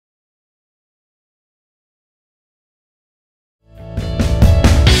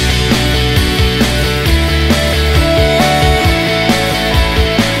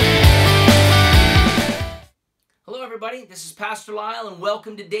everybody. This is Pastor Lyle, and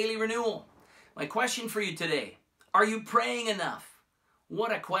welcome to Daily Renewal. My question for you today, are you praying enough?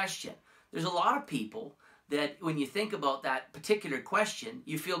 What a question. There's a lot of people that when you think about that particular question,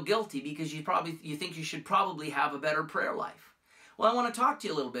 you feel guilty because you think you should probably have a better prayer life. Well, I want to talk to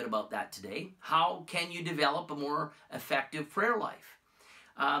you a little bit about that today. How can you develop a more effective prayer life?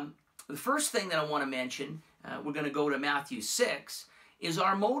 The first thing that I want to mention, we're going to go to Matthew 6, is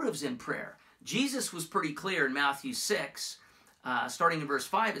our motives in prayer. Jesus was pretty clear in Matthew 6, starting in verse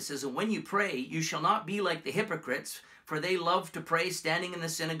 5. It says, "And when you pray, you shall not be like the hypocrites, for they love to pray standing in the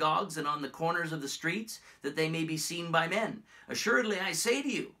synagogues and on the corners of the streets, that they may be seen by men. Assuredly, I say to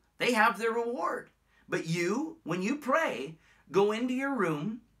you, they have their reward. But you, when you pray, go into your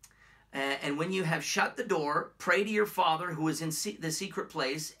room, and when you have shut the door, pray to your Father who is in the secret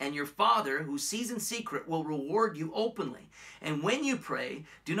place, and your Father who sees in secret will reward you openly. And when you pray,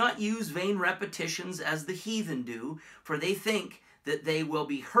 do not use vain repetitions as the heathen do, for they think that they will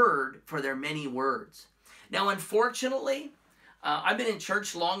be heard for their many words." Now, unfortunately, I've been in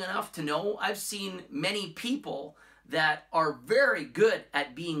church long enough to know I've seen many people that are very good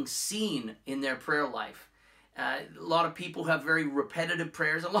at being seen in their prayer life. A lot of people have very repetitive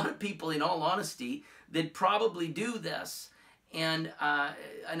prayers. A lot of people, in all honesty, that probably do this. And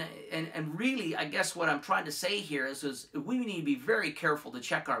really, I guess what I'm trying to say here is we need to be very careful to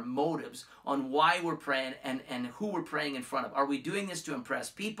check our motives on why we're praying and who we're praying in front of. Are we doing this to impress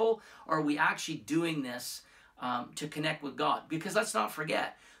people, or are we actually doing this to connect with God? Because let's not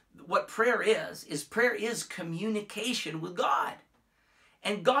forget, what prayer is communication with God.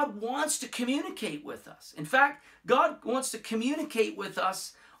 And God wants to communicate with us. In fact, God wants to communicate with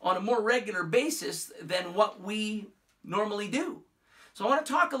us on a more regular basis than what we normally do. So I want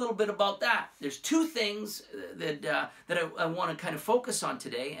to talk a little bit about that. There's two things that I want to kind of focus on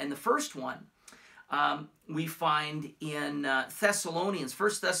today. And the first one we find in Thessalonians,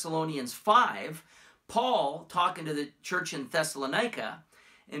 1 Thessalonians 5, Paul, talking to the church in Thessalonica,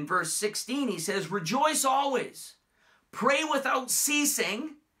 in verse 16, he says, "Rejoice always. Pray without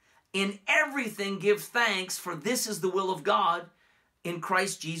ceasing. In everything give thanks, for this is the will of God in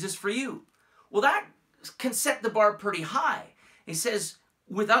Christ Jesus for you." Well, that can set the bar pretty high. He says,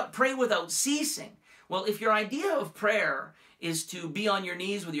 pray without ceasing. Well, if your idea of prayer is to be on your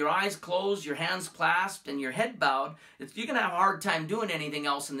knees with your eyes closed, your hands clasped, and your head bowed, you're going to have a hard time doing anything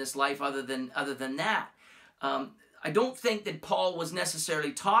else in this life other than that. I don't think that Paul was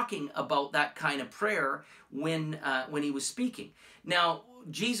necessarily talking about that kind of prayer when he was speaking. Now,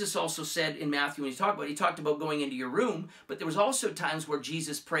 Jesus also said in Matthew, when he talked about going into your room, but there was also times where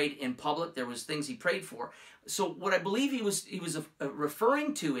Jesus prayed in public. There was things he prayed for. So what I believe he was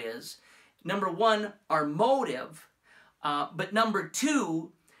referring to is, number one, our motive, but number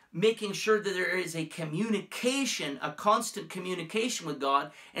two, making sure that there is a communication, a constant communication with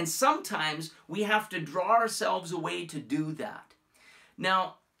God, and sometimes we have to draw ourselves away to do that.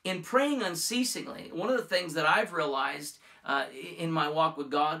 Now, in praying unceasingly, one of the things that I've realized in my walk with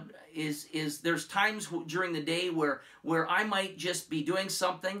God is there's times during the day where I might just be doing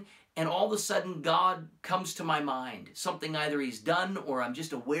something, and all of a sudden God comes to my mind. Something either He's done or I'm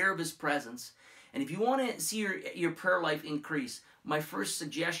just aware of His presence. And if you want to see your prayer life increase, my first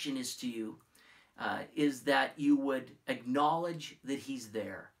suggestion is to you is that you would acknowledge that He's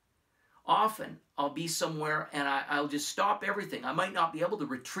there. Often, I'll be somewhere and I'll just stop everything. I might not be able to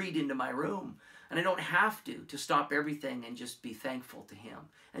retreat into my room, and I don't have to stop everything and just be thankful to Him.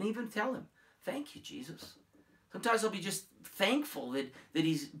 And even tell Him, "Thank you, Jesus." Sometimes I'll be just thankful that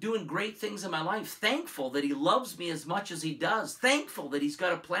He's doing great things in my life. Thankful that He loves me as much as He does. Thankful that He's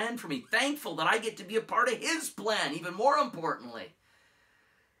got a plan for me. Thankful that I get to be a part of His plan, even more importantly.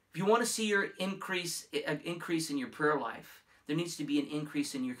 If you want to see your increase in your prayer life, there needs to be an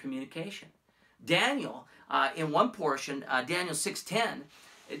increase in your communication. Daniel, in one portion, Daniel 6:10,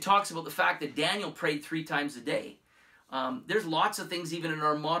 it talks about the fact that Daniel prayed 3 times a day. There's lots of things even in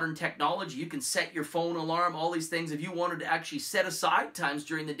our modern technology. You can set your phone alarm, all these things. If you wanted to actually set aside times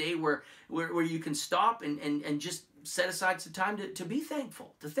during the day where you can stop and just set aside some time to be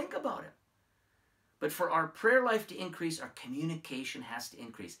thankful, to think about it. But for our prayer life to increase, our communication has to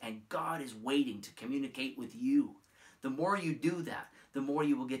increase. And God is waiting to communicate with you. The more you do that, the more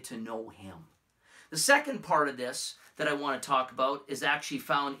you will get to know Him. The second part of this that I want to talk about is actually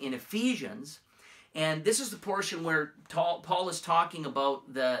found in Ephesians. And this is the portion where Paul is talking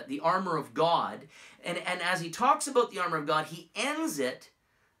about the armor of God. And as he talks about the armor of God, he ends it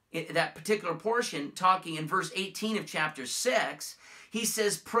that particular portion, talking in verse 18 of chapter 6, he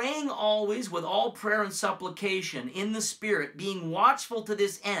says, praying always with all prayer and supplication in the Spirit, being watchful to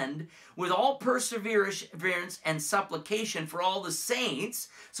this end, with all perseverance and supplication for all the saints.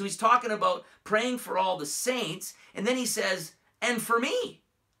 So he's talking about praying for all the saints. And then he says, and for me,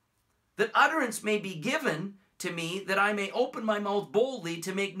 that utterance may be given to me, that I may open my mouth boldly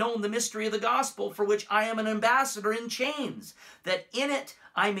to make known the mystery of the gospel, for which I am an ambassador in chains, that in it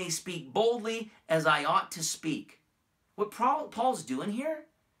I may speak boldly as I ought to speak. What Paul's doing here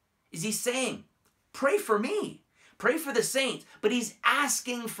is he's saying, pray for me, pray for the saints, but he's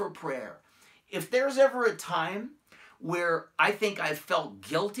asking for prayer. If there's ever a time where I think I've felt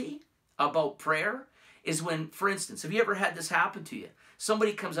guilty about prayer, is when, for instance, have you ever had this happen to you?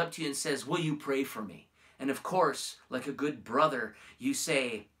 Somebody comes up to you and says, will you pray for me? And of course, like a good brother, you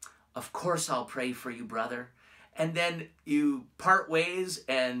say, of course I'll pray for you, brother. And then you part ways,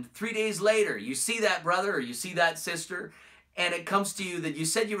 and 3 days later, you see that brother or you see that sister, and it comes to you that you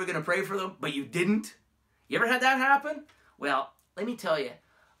said you were going to pray for them, but you didn't. You ever had that happen? Well, let me tell you,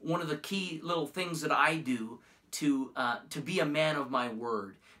 one of the key little things that I do to be a man of my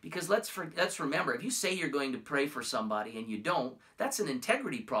word. Because let's remember, if you say you're going to pray for somebody and you don't, that's an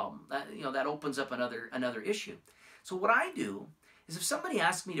integrity problem. That opens up another issue. So what I do is, if somebody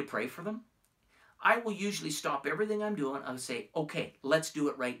asks me to pray for them, I will usually stop everything I'm doing. I'll say, okay, let's do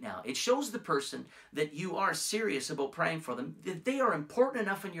it right now. It shows the person that you are serious about praying for them, that they are important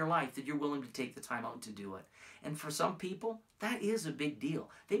enough in your life that you're willing to take the time out to do it. And for some people, that is a big deal.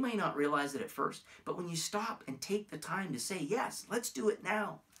 They may not realize it at first, but when you stop and take the time to say, yes, let's do it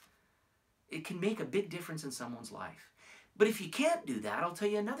now, it can make a big difference in someone's life. But if you can't do that, I'll tell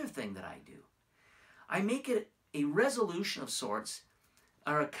you another thing that I do. I make it a resolution of sorts,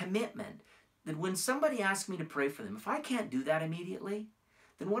 or a commitment, that when somebody asks me to pray for them, if I can't do that immediately,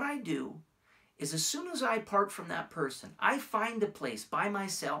 then what I do is, as soon as I part from that person, I find a place by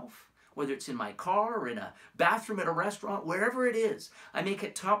myself, whether it's in my car or in a bathroom at a restaurant, wherever it is, I make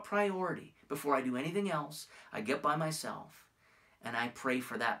it top priority. Before I do anything else, I get by myself and I pray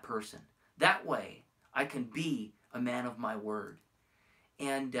for that person. That way, I can be a man of my word.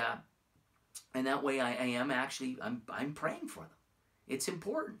 And that way I'm praying for them. It's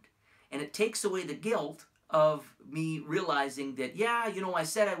important. And it takes away the guilt of me realizing that, yeah, I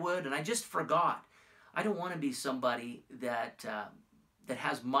said I would, and I just forgot. I don't want to be somebody that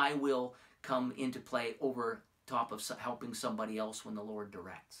has my will come into play over top of helping somebody else when the Lord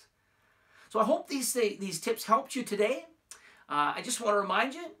directs. So I hope these tips helped you today. I just want to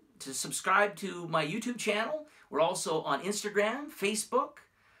remind you to subscribe to my YouTube channel. We're also on Instagram, Facebook,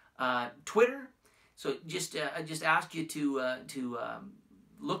 Twitter. So I just ask you to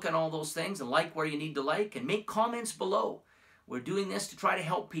look at all those things and like where you need to like, and make comments below. We're doing this to try to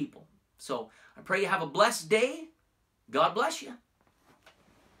help people. So I pray you have a blessed day. God bless you.